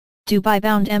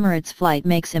Dubai-bound Emirates flight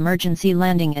makes emergency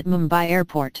landing at Mumbai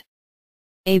airport.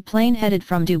 A plane headed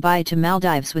from Dubai to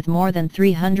Maldives with more than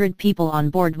 300 people on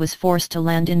board was forced to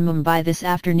land in Mumbai this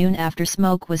afternoon after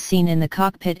smoke was seen in the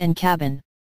cockpit and cabin.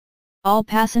 All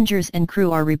passengers and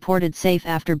crew are reported safe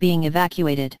after being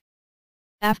evacuated.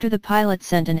 After the pilot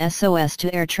sent an SOS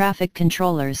to air traffic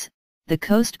controllers, the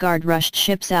Coast Guard rushed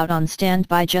ships out on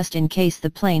standby just in case the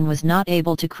plane was not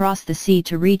able to cross the sea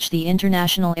to reach the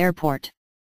international airport.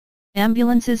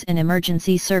 Ambulances and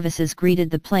emergency services greeted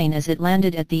the plane as it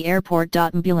landed at the airport.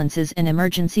 Ambulances and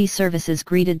emergency services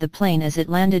greeted the plane as it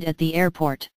landed at the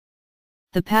airport.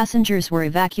 The passengers were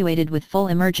evacuated with full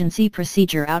emergency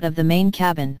procedure out of the main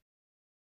cabin.